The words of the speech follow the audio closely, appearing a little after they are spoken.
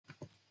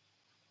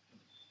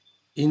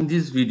In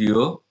this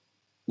video,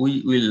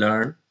 we will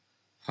learn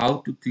how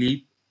to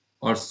clip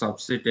or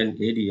subset an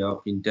area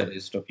of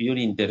interest of your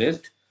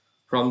interest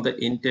from the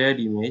entire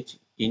image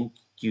in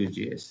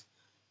QGIS.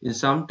 And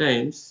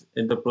sometimes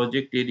the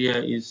project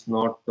area is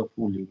not the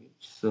full image.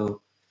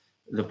 So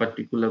the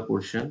particular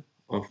portion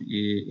of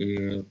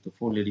the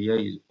full area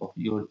is of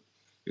your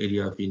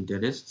area of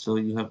interest. So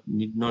you have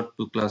need not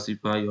to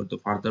classify or the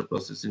further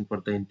processing for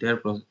the entire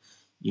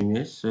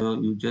image. So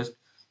you just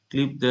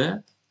clip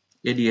the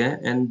area,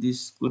 and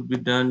this could be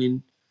done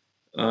in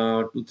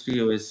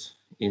 2-3 ways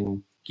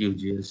in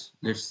QGIS.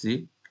 Let's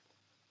see.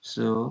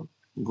 So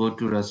go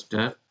to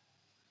raster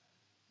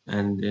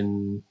and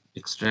then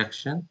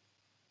extraction,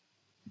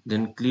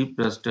 then clip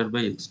raster by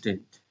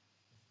extent.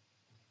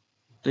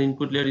 The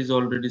input layer is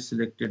already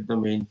selected the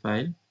main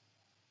file,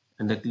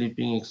 and the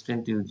clipping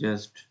extent you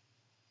just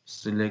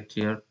select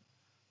here,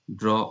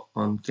 draw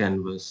on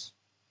canvas.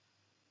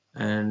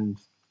 And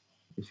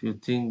if you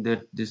think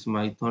that this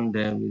Python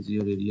dam is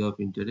your area of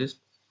interest,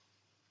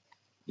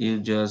 you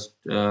just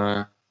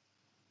click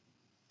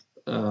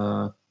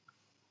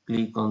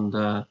on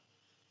the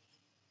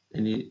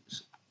any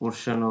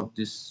portion of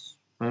this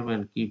file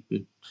and keep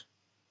it,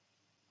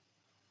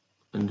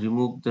 and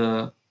remove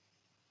the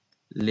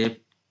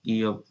left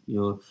key of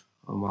your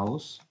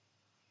mouse.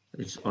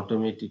 It's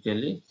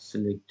automatically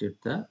selected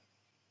the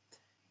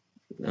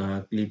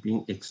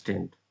clipping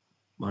extent.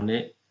 মানে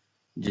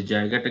যে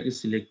জায়গাটাকে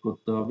select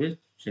করতে হবে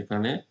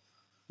সেখানে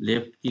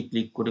left কি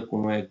click করে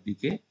কোনো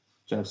একদিকে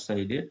চার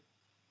সাইডে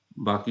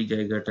বাকি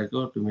জায়গাটাকে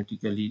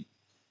অটোমেটিক্যালি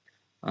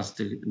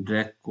আস্তে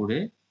ড্র্যাগ করে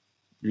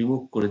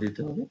রিমুভ করে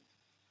দিতে হবে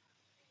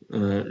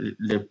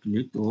লেফট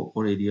ক্লিক, তো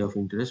ওর এরিয়া অফ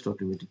ইন্টারেস্ট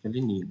অটোমেটিক্যালি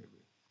নিয়ে নেবে।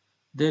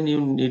 Then you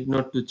need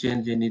not to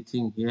change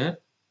anything here.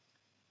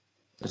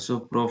 So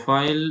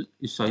profile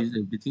size,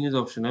 everything is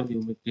optional. You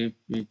may keep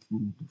it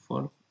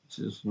default,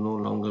 just no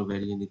longer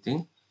vary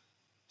anything.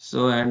 So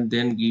and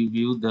then give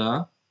you the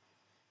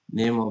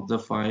name of the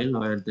file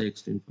where the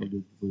extent file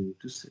is going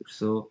to save.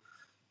 So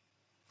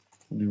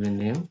give a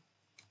name,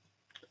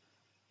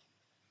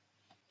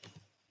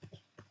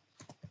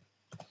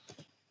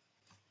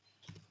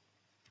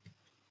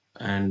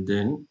 and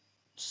then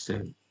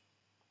save.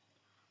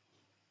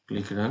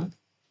 Click run.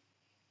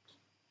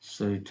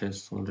 So it has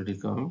already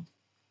come.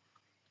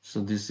 So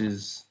this is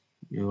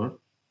your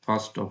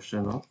first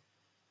option of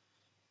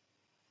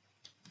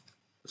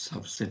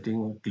subsetting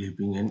or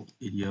clipping an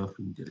area of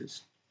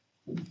interest.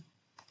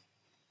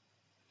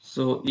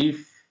 So if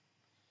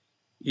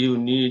you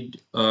need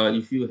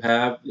if you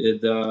have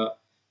the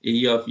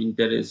area of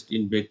interest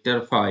in vector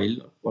file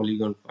or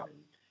polygon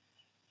file,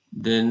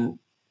 then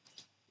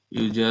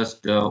you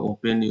just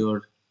open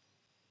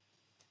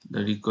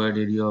the required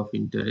area of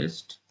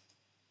interest.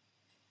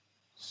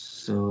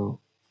 So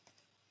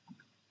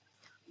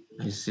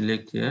I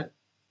select here,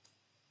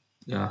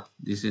 yeah,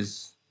 this is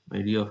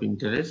area of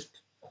interest,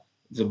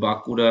 the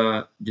Bakura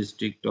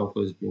district of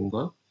West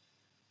Bengal.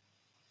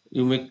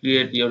 You may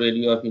create your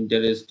area of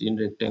interest in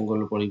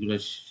rectangle polygon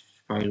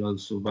file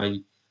also by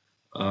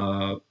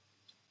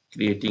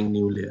creating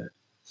new layer.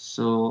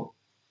 So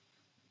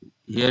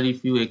here if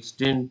you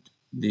extend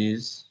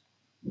this,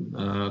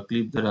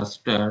 clip the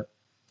raster,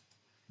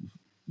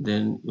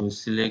 then you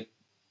select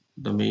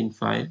the main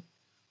file,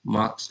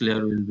 marks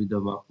layer will be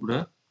the Bakura,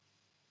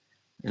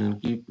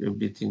 and keep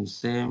everything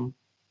same.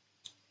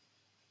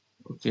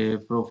 Okay,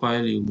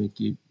 profile you may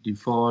keep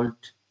default,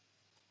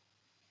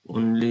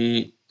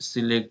 only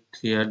select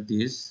here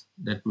this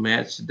that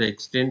match the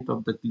extent of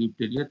the clipped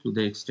area to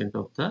the extent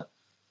of the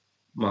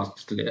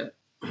masked layer.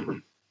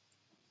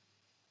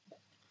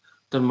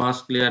 তো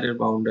mask লেয়ারের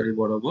boundary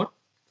বরাবর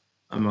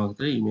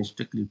আমাদের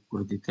ইমেজটা clip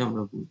করে দিতে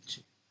আমরা বলছি।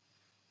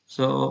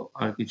 So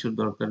আর কিছুর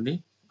দরকার নেই,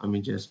 আমি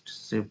জাস্ট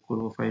সেভ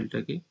করব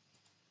ফাইলটাকে।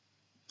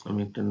 আমি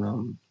একটা নাম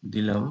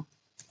দিলাম,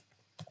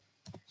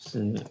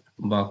 সে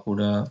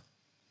বাঁকুড়া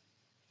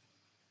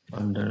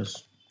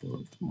আন্ডারস্কোর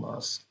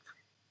মাস্ক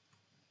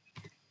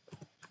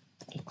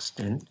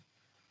এক্সটেন্ড,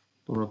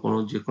 তোমরা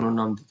যে কোনো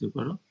নাম দিতে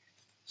পারো,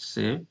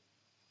 সেভ।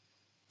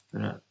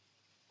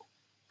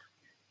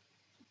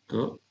 তো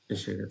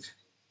এসে গেছে,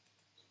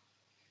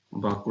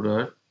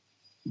 বাঁকুড়ার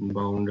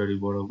বাউন্ডারি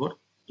বরাবর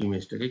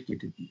ইমেজটাকে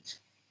কেটে দিয়েছে।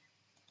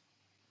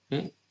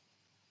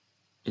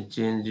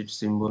 Change its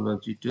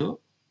symbology to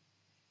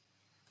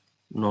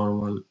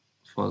normal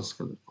false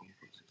color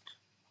composite.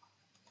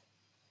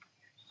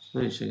 So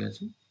এসে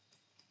গেছে,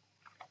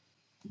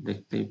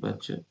 দেখতেই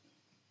পাচ্ছ।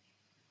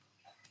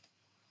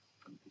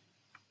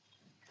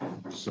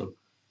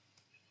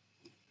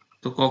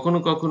 তো কখনো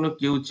কখনো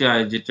কেউ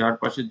চায় যে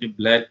চারপাশে যে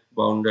ব্ল্যাক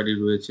বাউন্ডারি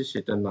রয়েছে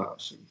সেটা না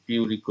আসে। If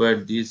you require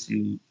this,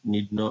 you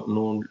need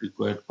no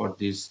required for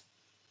this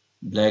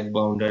black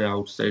boundary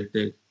outside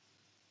the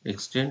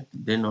extent,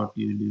 then what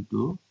you will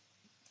do,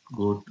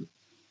 go to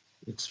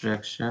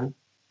extraction,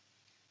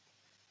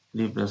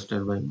 clip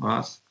raster by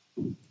mask,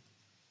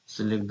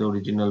 select the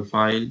original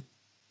file,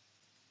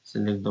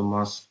 select the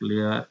mask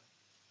layer,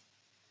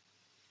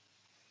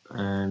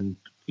 and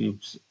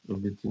keeps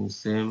everything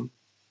same.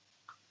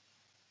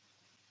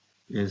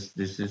 Yes,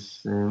 this is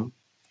same.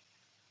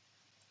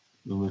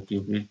 You may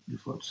keep it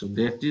default. So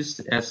that is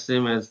as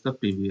same as the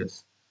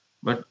previous.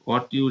 But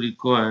what you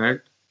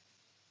required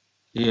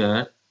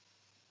here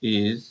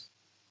is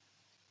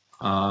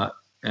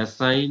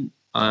assign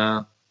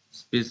a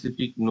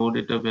specific no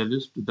data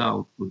values to the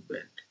output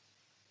band.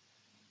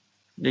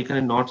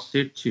 এখানে not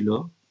set ছিল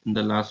in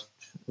the last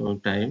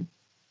time.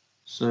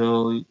 So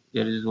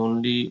there is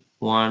only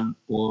one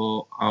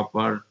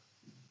upper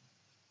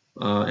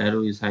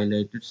arrow is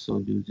highlighted. So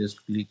you just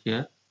click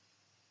here.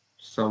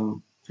 Some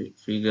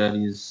figure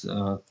is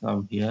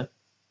come here.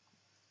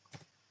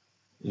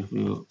 If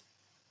you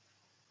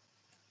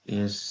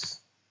yes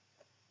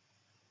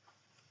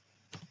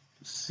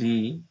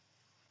see,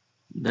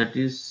 that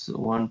is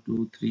 1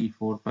 2 3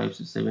 4 5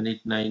 6 7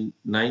 8 9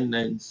 9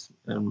 nines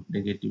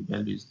negative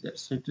values there.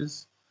 So it is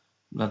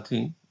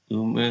nothing.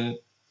 You may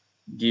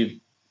give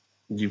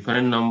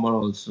different number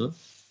also.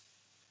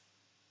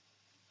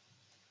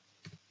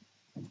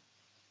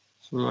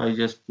 So I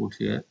just put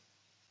here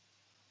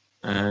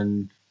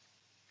and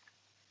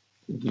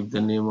give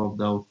the name of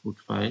the output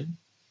file.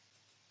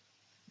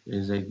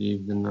 As I give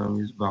the name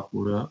is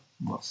Bakura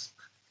Mask.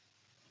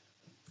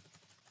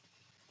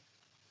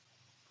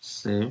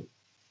 Save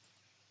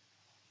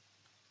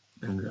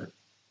and run.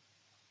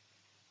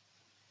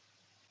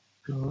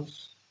 Close.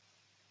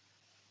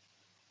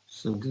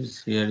 So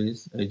this here is,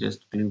 I just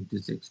click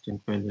this extend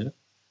file here.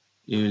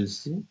 You will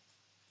see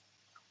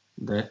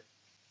that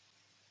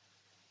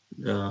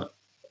the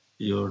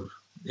your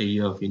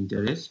area of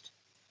interest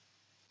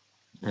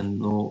and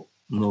no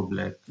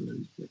black color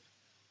is there.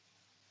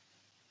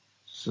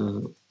 So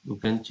you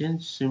can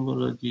change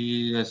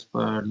symbology as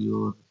per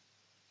your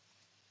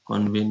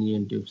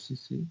convenient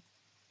FCC.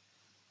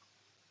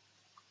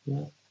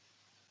 Yeah.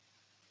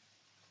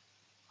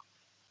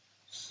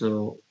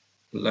 So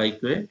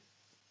likewise,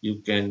 you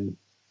can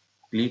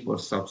clip or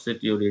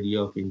subset your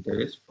area of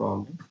interest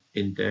from the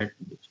entire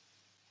image.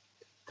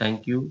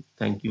 Thank you.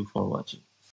 Thank you for watching.